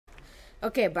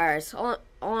Okay, Barris, all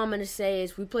I'm going to say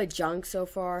is we played junk so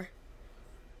far.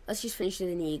 Let's just finish with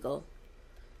an eagle.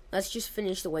 Let's just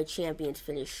finish the way champions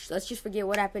finish. Let's just forget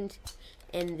what happened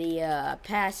in the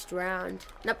past round.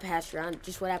 Not past round,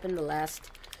 just what happened in the last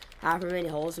however many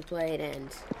holes we played. And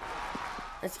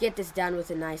let's get this done with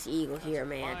a nice eagle here,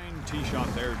 man. Fine tee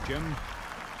shot there, Jim.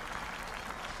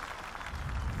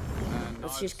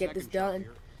 Let's just get this done.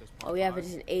 All we have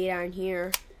is an 8-iron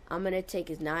here. I'm going to take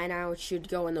his 9-iron, which should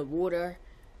go in the water.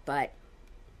 But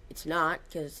it's not,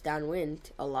 because it's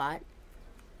downwind a lot.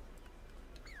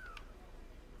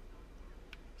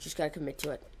 Just gotta commit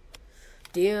to it.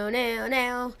 Down now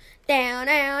now, down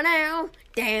now now,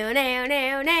 down now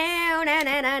now now now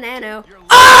now now now.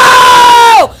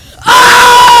 Oh!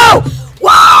 Oh!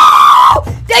 Whoa!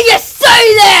 Did you see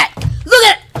that? Look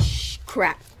at it! Shh,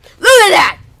 crap! Look at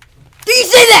that! Did you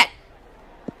see that?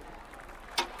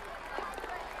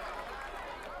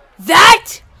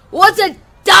 That was a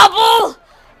double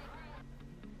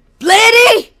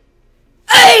bloody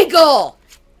eagle!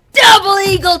 Double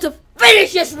eagle to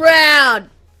finish this round!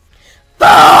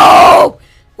 Boom!